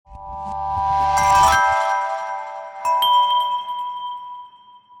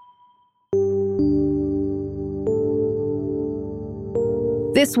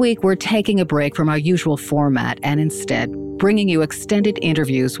This week, we're taking a break from our usual format and instead bringing you extended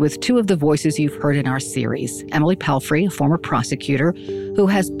interviews with two of the voices you've heard in our series. Emily Pelfrey, a former prosecutor who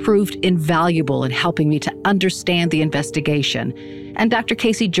has proved invaluable in helping me to understand the investigation, and Dr.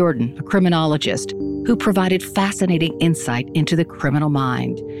 Casey Jordan, a criminologist who provided fascinating insight into the criminal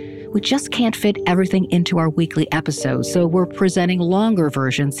mind. We just can't fit everything into our weekly episodes, so we're presenting longer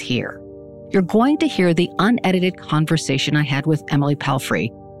versions here. You're going to hear the unedited conversation I had with Emily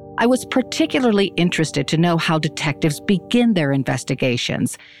Pelfrey. I was particularly interested to know how detectives begin their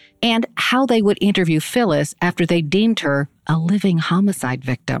investigations and how they would interview Phyllis after they deemed her a living homicide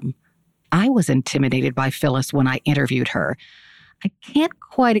victim. I was intimidated by Phyllis when I interviewed her. I can't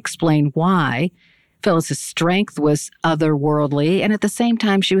quite explain why. Phyllis's strength was otherworldly, and at the same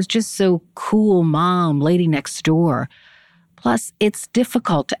time, she was just so cool mom, lady next door. Plus, it's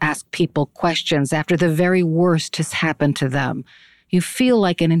difficult to ask people questions after the very worst has happened to them. You feel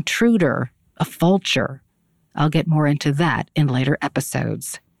like an intruder, a vulture. I'll get more into that in later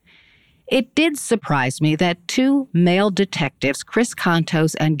episodes. It did surprise me that two male detectives, Chris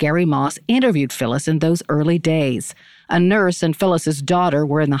Kontos and Gary Moss, interviewed Phyllis in those early days. A nurse and Phyllis's daughter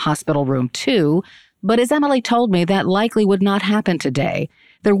were in the hospital room too, but as Emily told me, that likely would not happen today.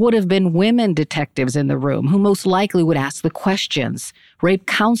 There would have been women detectives in the room who most likely would ask the questions. Rape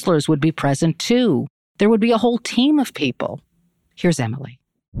counselors would be present too. There would be a whole team of people. Here's Emily.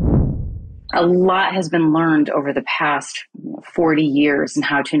 A lot has been learned over the past 40 years in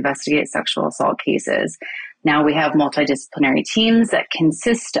how to investigate sexual assault cases. Now we have multidisciplinary teams that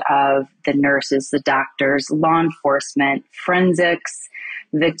consist of the nurses, the doctors, law enforcement, forensics,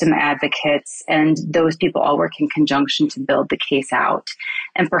 victim advocates, and those people all work in conjunction to build the case out.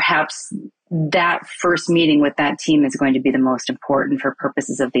 And perhaps that first meeting with that team is going to be the most important for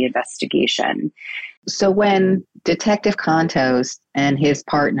purposes of the investigation. So when Detective Kontos and his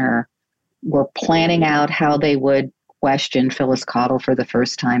partner were planning out how they would question Phyllis Caudill for the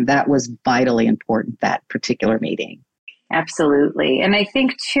first time, that was vitally important, that particular meeting. Absolutely. And I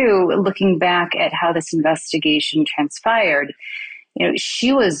think, too, looking back at how this investigation transpired,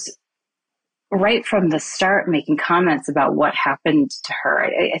 she was right from the start making comments about what happened to her.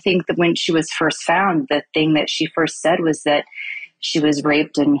 I think that when she was first found, the thing that she first said was that she was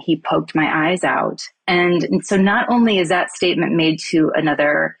raped and he poked my eyes out. And so not only is that statement made to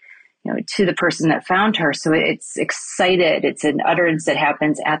another, to the person that found her, so it's excited, it's an utterance that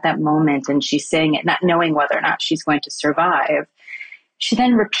happens at that moment, and she's saying it not knowing whether or not she's going to survive. She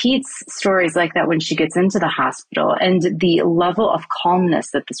then repeats stories like that when she gets into the hospital, and the level of calmness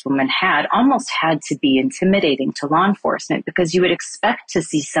that this woman had almost had to be intimidating to law enforcement, because you would expect to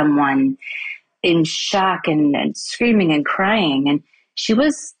see someone in shock and screaming and crying, and she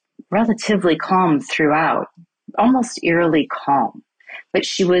was relatively calm throughout, almost eerily calm. But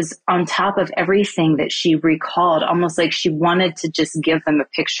she was on top of everything that she recalled, almost like she wanted to just give them a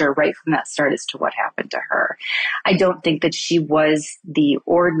picture right from that start as to what happened to her. I don't think that she was the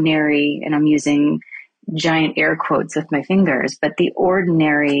ordinary, and I'm using giant air quotes with my fingers, but the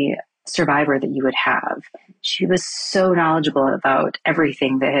ordinary survivor that you would have. She was so knowledgeable about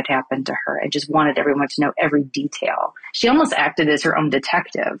everything that had happened to her. I just wanted everyone to know every detail. She almost acted as her own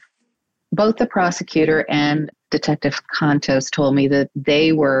detective. Both the prosecutor and Detective Kontos told me that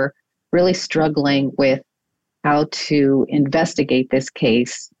they were really struggling with how to investigate this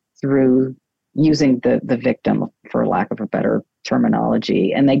case through using the victim, for lack of a better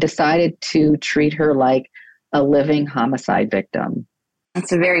terminology. And they decided to treat her like a living homicide victim.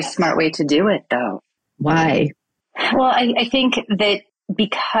 That's a very smart way to do it, though. Why? Well, I think that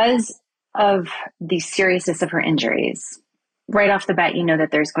because of the seriousness of her injuries, right off the bat, you know that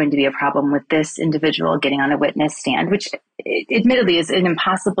there's going to be a problem with this individual getting on a witness stand, which admittedly is not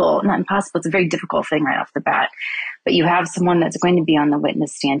impossible, it's a very difficult thing right off the bat. But you have someone that's going to be on the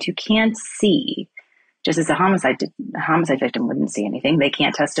witness stand who can't see, just as a homicide victim wouldn't see anything. They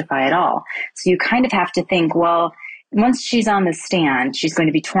can't testify at all. So you kind of have to think, well, once she's on the stand, she's going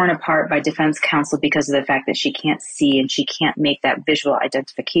to be torn apart by defense counsel because of the fact that she can't see and she can't make that visual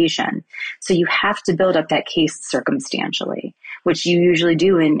identification. So you have to build up that case circumstantially, which you usually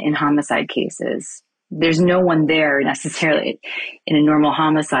do in homicide cases. There's no one there necessarily in a normal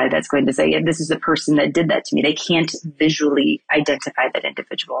homicide that's going to say, yeah, this is the person that did that to me. They can't visually identify that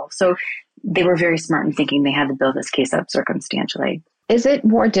individual. So they were very smart in thinking they had to build this case up circumstantially. Is it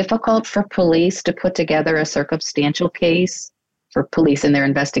more difficult for police to put together a circumstantial case for police in their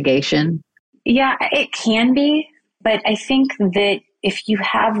investigation? Yeah, it can be. But I think that if you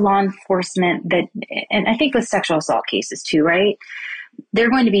have law enforcement that, and I think with sexual assault cases too, right? They're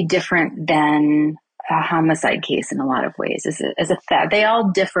going to be different than a homicide case in a lot of ways, as a theft. They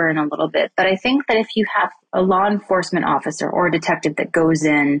all differ in a little bit. But I think that if you have a law enforcement officer or a detective that goes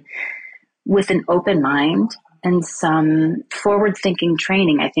in with an open mind and some forward-thinking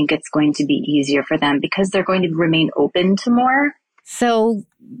training, I think it's going to be easier for them because they're going to remain open to more. So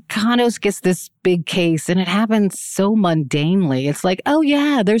Condos gets this big case and it happens so mundanely. It's like, oh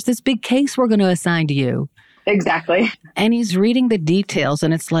yeah, there's this big case we're going to assign to you. Exactly. And he's reading the details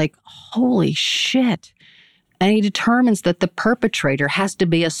and it's like, holy shit. And he determines that the perpetrator has to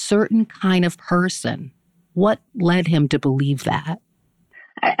be a certain kind of person. What led him to believe that?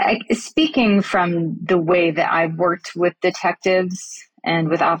 Speaking from the way that I've worked with detectives and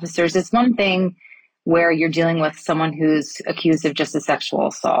with officers, it's one thing where you're dealing with someone who's accused of just a sexual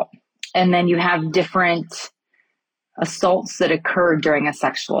assault. And then you have different assaults that occur during a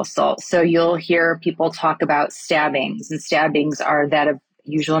sexual assault. So you'll hear people talk about stabbings, and stabbings are that of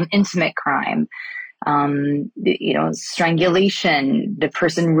usual an intimate crime. Strangulation, the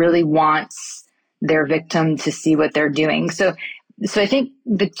person really wants their victim to see what they're doing. So I think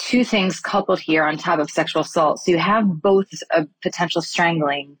the two things coupled here on top of sexual assault, so you have both a potential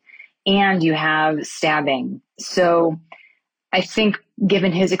strangling and you have stabbing. So I think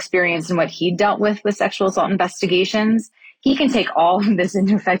given his experience and what he dealt with sexual assault investigations, he can take all of this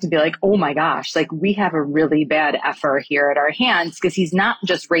into effect and be like, oh my gosh, like we have a really bad effer here at our hands, because he's not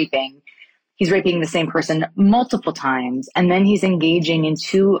just raping. He's raping the same person multiple times. And then he's engaging in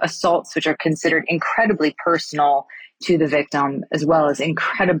two assaults, which are considered incredibly personal to the victim, as well as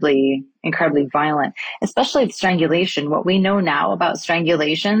incredibly, incredibly violent, especially with strangulation. What we know now about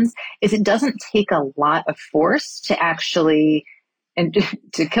strangulations is it doesn't take a lot of force to actually and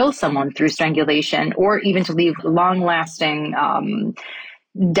to kill someone through strangulation, or even to leave long-lasting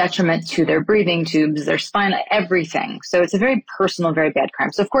detriment to their breathing tubes, their spine, everything. So it's a very personal, very bad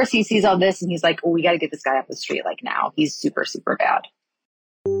crime. So of course he sees all this and he's like, oh, we got to get this guy off the street like now. He's super, super bad.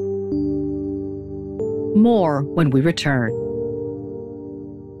 More when we return.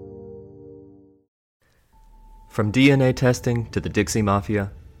 From DNA testing to the Dixie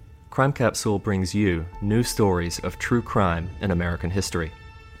Mafia, Crime Capsule brings you new stories of true crime in American history.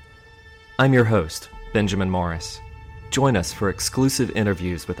 I'm your host, Benjamin Morris. Join us for exclusive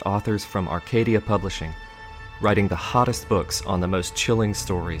interviews with authors from Arcadia Publishing, writing the hottest books on the most chilling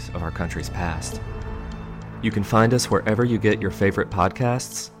stories of our country's past. You can find us wherever you get your favorite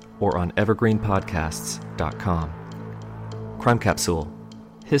podcasts or on evergreenpodcasts.com. Crime Capsule.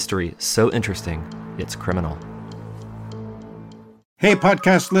 History so interesting, it's criminal. Hey,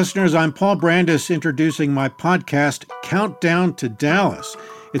 podcast listeners, I'm Paul Brandis introducing my podcast, Countdown to Dallas.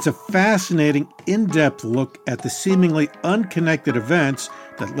 It's a fascinating, in-depth look at the seemingly unconnected events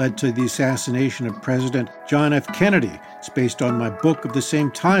that led to the assassination of President John F. Kennedy. It's based on my book of the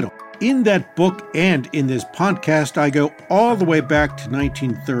same title. In that book and in this podcast, I go all the way back to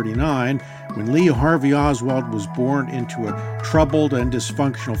 1939, when Lee Harvey Oswald was born into a troubled and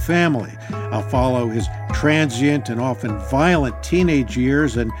dysfunctional family. I'll follow his transient and often violent teenage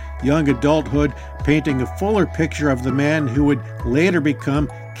years and young adulthood, painting a fuller picture of the man who would later become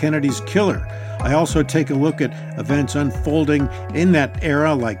Kennedy's killer. I also take a look at events unfolding in that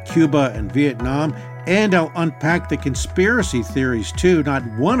era, like Cuba and Vietnam, and I'll unpack the conspiracy theories too, not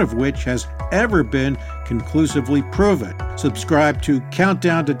one of which has ever been conclusively proven. Subscribe to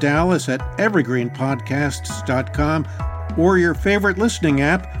Countdown to Dallas at evergreenpodcasts.com or your favorite listening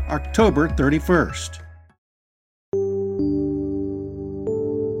app, October 31st.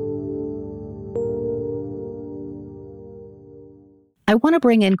 I want to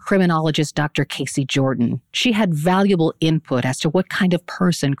bring in criminologist Dr. Casey Jordan. She had valuable input as to what kind of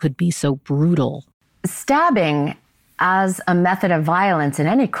person could be so brutal. Stabbing as a method of violence in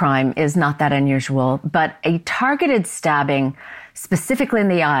any crime is not that unusual, but a targeted stabbing, specifically in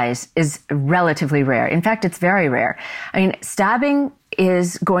the eyes, is relatively rare. In fact, it's very rare. I mean, stabbing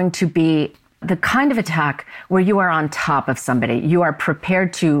is going to be the kind of attack where you are on top of somebody. You are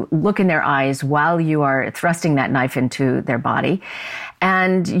prepared to look in their eyes while you are thrusting that knife into their body,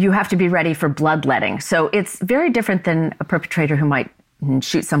 and you have to be ready for bloodletting. So it's very different than a perpetrator who might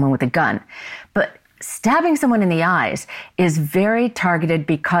shoot someone with a gun. But stabbing someone in the eyes is very targeted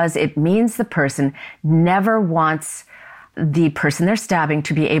because it means the person never wants the person they're stabbing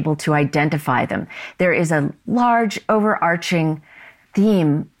to be able to identify them. There is a large overarching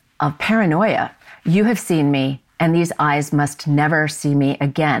theme of paranoia. You have seen me, and these eyes must never see me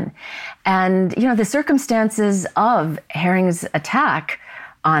again. And, you know, the circumstances of Herring's attack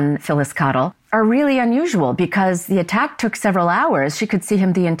on Phyllis Cottle are really unusual because the attack took several hours. She could see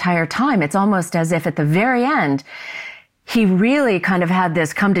him the entire time. It's almost as if at the very end, he really kind of had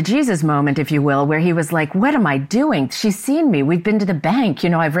this come to Jesus moment, if you will, where he was like, what am I doing? She's seen me. We've been to the bank.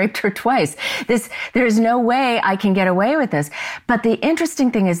 I've raped her twice. There's no way I can get away with this. But the interesting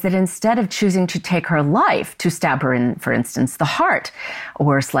thing is that instead of choosing to take her life, to stab her in, for instance, the heart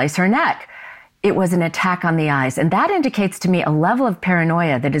or slice her neck, it was an attack on the eyes. And that indicates to me a level of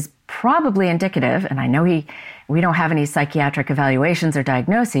paranoia that is probably indicative, and I know we don't have any psychiatric evaluations or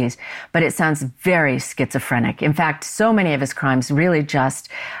diagnoses, but it sounds very schizophrenic. In fact, so many of his crimes really just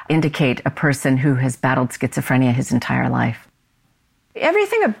indicate a person who has battled schizophrenia his entire life.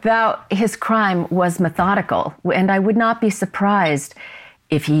 Everything about his crime was methodical, and I would not be surprised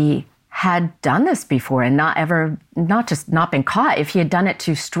if he had done this before and not just not been caught, if he had done it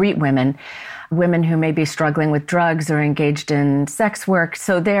to street women who may be struggling with drugs or engaged in sex work.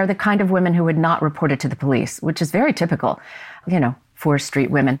 So they're the kind of women who would not report it to the police, which is very typical, for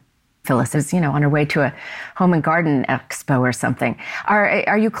street women. Phyllis is, on her way to a home and garden expo or something.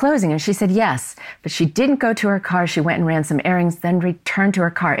 Are you closing? And she said yes, but she didn't go to her car. She went and ran some errands, then returned to her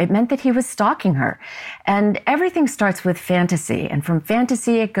car. It meant that he was stalking her. And everything starts with fantasy. And from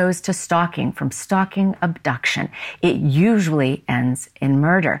fantasy, it goes to stalking. From stalking, abduction. It usually ends in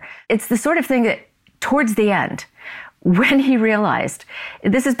murder. It's the sort of thing that towards the end, when he realized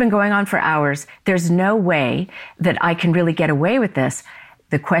this has been going on for hours, there's no way that I can really get away with this.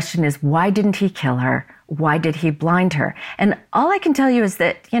 The question is, why didn't he kill her? Why did he blind her? And all I can tell you is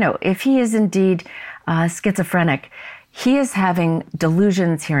that, if he is indeed schizophrenic, he is having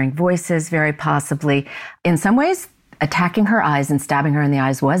delusions, hearing voices, very possibly. In some ways, attacking her eyes and stabbing her in the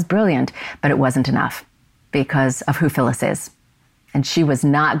eyes was brilliant, but it wasn't enough because of who Phyllis is. And she was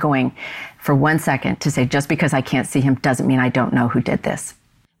not going for 1 second to say, just because I can't see him doesn't mean I don't know who did this.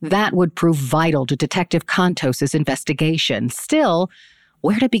 That would prove vital to Detective Contos' investigation. Still,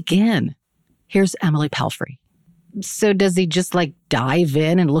 where to begin? Here's Emily Pelfrey. So does he just dive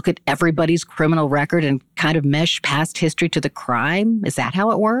in and look at everybody's criminal record and kind of mesh past history to the crime? Is that how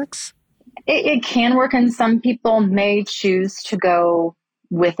it works? It can work, and some people may choose to go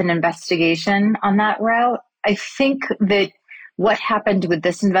with an investigation on that route. I think that what happened with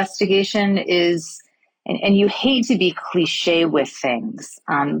this investigation is, and you hate to be cliche with things,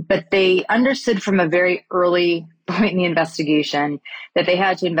 but they understood from a very early point in the investigation that they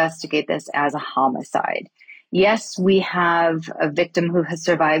had to investigate this as a homicide. Yes, we have a victim who has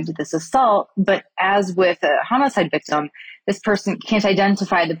survived this assault, but as with a homicide victim, this person can't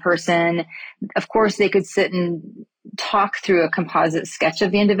identify the person. Of course, they could sit and talk through a composite sketch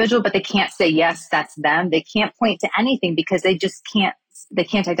of the individual, but they can't say, yes, that's them. They can't point to anything because they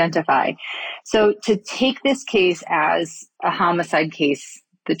can't identify. So to take this case as a homicide case,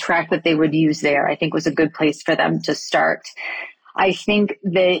 the track that they would use there, I think was a good place for them to start. I think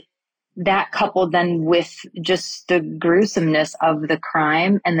that coupled then with just the gruesomeness of the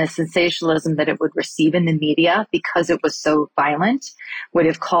crime and the sensationalism that it would receive in the media because it was so violent would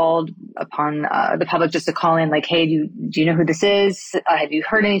have called upon the public just to call in hey, do you know who this is? Have you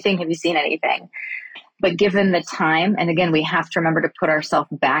heard anything? Have you seen anything? But given the time, and again, we have to remember to put ourselves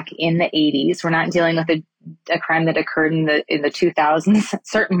back in the 80s. We're not dealing with a crime that occurred in the 2000s,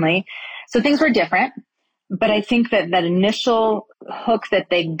 certainly. So things were different. But I think that initial hook that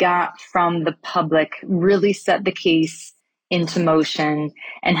they got from the public really set the case into motion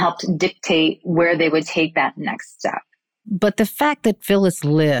and helped dictate where they would take that next step. But the fact that Phyllis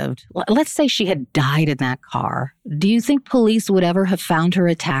lived, let's say she had died in that car, do you think police would ever have found her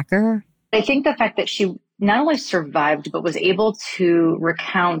attacker? I think the fact that she not only survived, but was able to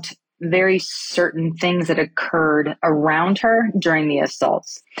recount very certain things that occurred around her during the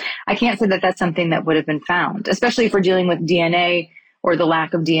assaults. I can't say that that's something that would have been found, especially if we're dealing with DNA or the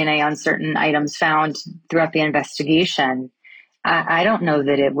lack of DNA on certain items found throughout the investigation. I don't know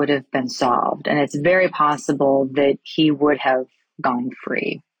that it would have been solved. And it's very possible that he would have gone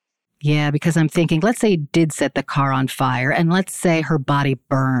free. Yeah, because I'm thinking, let's say he did set the car on fire and let's say her body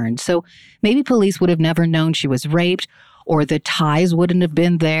burned. So maybe police would have never known she was raped, or the ties wouldn't have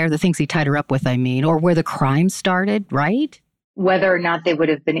been there, the things he tied her up with, or where the crime started, right? Whether or not they would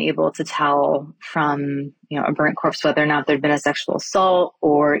have been able to tell from, a burnt corpse, whether or not there'd been a sexual assault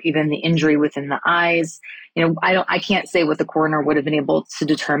or even the injury within the eyes. I can't say what the coroner would have been able to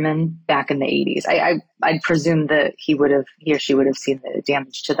determine back in the 80s. I'd presume that he or she would have seen the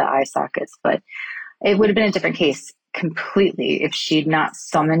damage to the eye sockets, but it would have been a different case completely if she'd not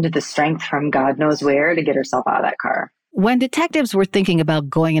summoned the strength from God knows where to get herself out of that car. When detectives were thinking about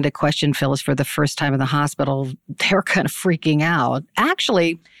going in to question Phyllis for the first time in the hospital, they were kind of freaking out.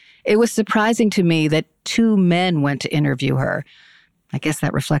 Actually, it was surprising to me that 2 men went to interview her. I guess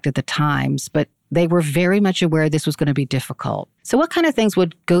that reflected the times, but They were very much aware this was going to be difficult. So what kind of things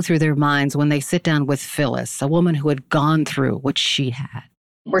would go through their minds when they sit down with Phyllis, a woman who had gone through what she had?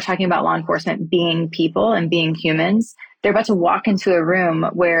 We're talking about law enforcement being people and being humans. They're about to walk into a room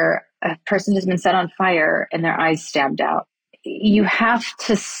where a person has been set on fire and their eyes stabbed out. You have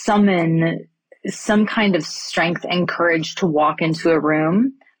to summon some kind of strength and courage to walk into a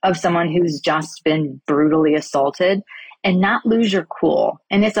room of someone who's just been brutally assaulted and not lose your cool.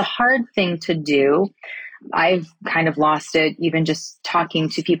 And it's a hard thing to do. I've kind of lost it even just talking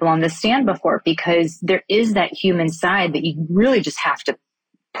to people on the stand before, because there is that human side that you really just have to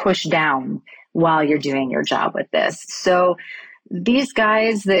push down while you're doing your job with this. So these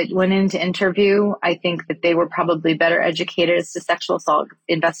guys that went in to interview, I think that they were probably better educated as to sexual assault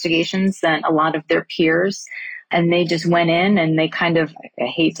investigations than a lot of their peers. And they just went in and they kind of, I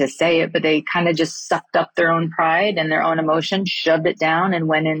hate to say it, but they kind of just sucked up their own pride and their own emotion, shoved it down and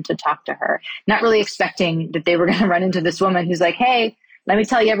went in to talk to her. Not really expecting that they were going to run into this woman who's like, hey, let me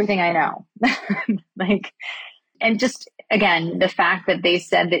tell you everything I know. And just, again, the fact that they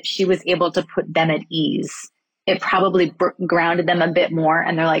said that she was able to put them at ease, it probably grounded them a bit more.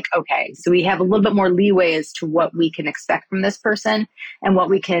 And they're like, okay, so we have a little bit more leeway as to what we can expect from this person and what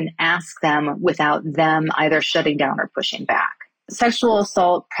we can ask them without them either shutting down or pushing back. Sexual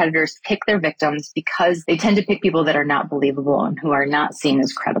assault predators pick their victims because they tend to pick people that are not believable and who are not seen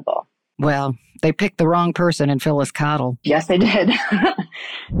as credible. Well, they picked the wrong person in Phyllis Cottle. Yes, they did.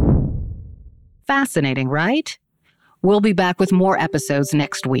 Fascinating, right? We'll be back with more episodes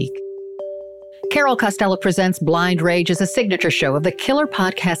next week. Carol Costello Presents Blind Rage is a signature show of the Killer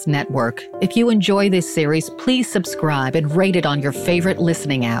Podcast Network. If you enjoy this series, please subscribe and rate it on your favorite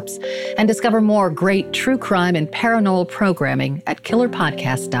listening apps. And discover more great true crime and paranormal programming at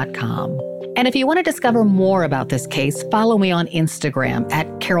killerpodcast.com. And if you want to discover more about this case, follow me on Instagram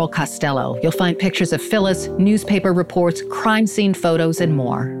at Carol Costello. You'll find pictures of Phyllis, newspaper reports, crime scene photos, and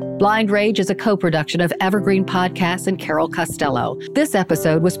more. Blind Rage is a co-production of Evergreen Podcasts and Carol Costello. This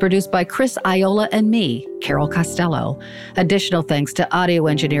episode was produced by Chris Iola and me, Carol Costello. Additional thanks to audio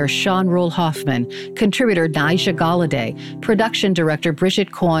engineer Sean Rule Hoffman, contributor Nyjah Galladay, production director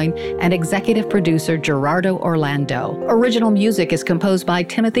Bridget Coyne, and executive producer Gerardo Orlando. Original music is composed by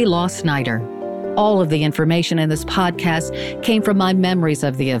Timothy Law Snyder. All of the information in this podcast came from my memories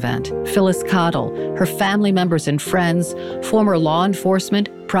of the event. Phyllis Cottle, her family members and friends, former law enforcement,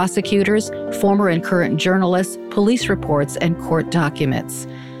 prosecutors, former and current journalists, police reports, and court documents.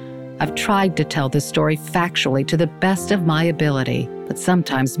 I've tried to tell this story factually to the best of my ability, but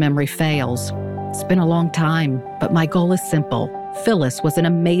sometimes memory fails. It's been a long time, but my goal is simple. Phyllis was an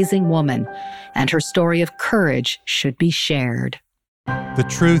amazing woman, and her story of courage should be shared. The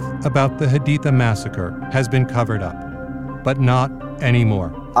truth about the Haditha massacre has been covered up, but not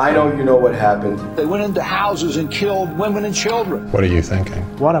anymore. I know you know what happened. They went into houses and killed women and children. What are you thinking?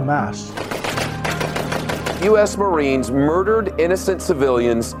 What a mess. U.S. Marines murdered innocent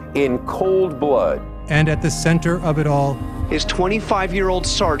civilians in cold blood. And at the center of it all is 25-year-old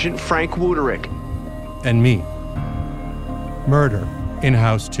Sergeant Frank Wuterich. And me. Murder in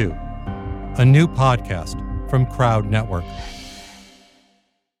House 2. A new podcast from Crowd Network.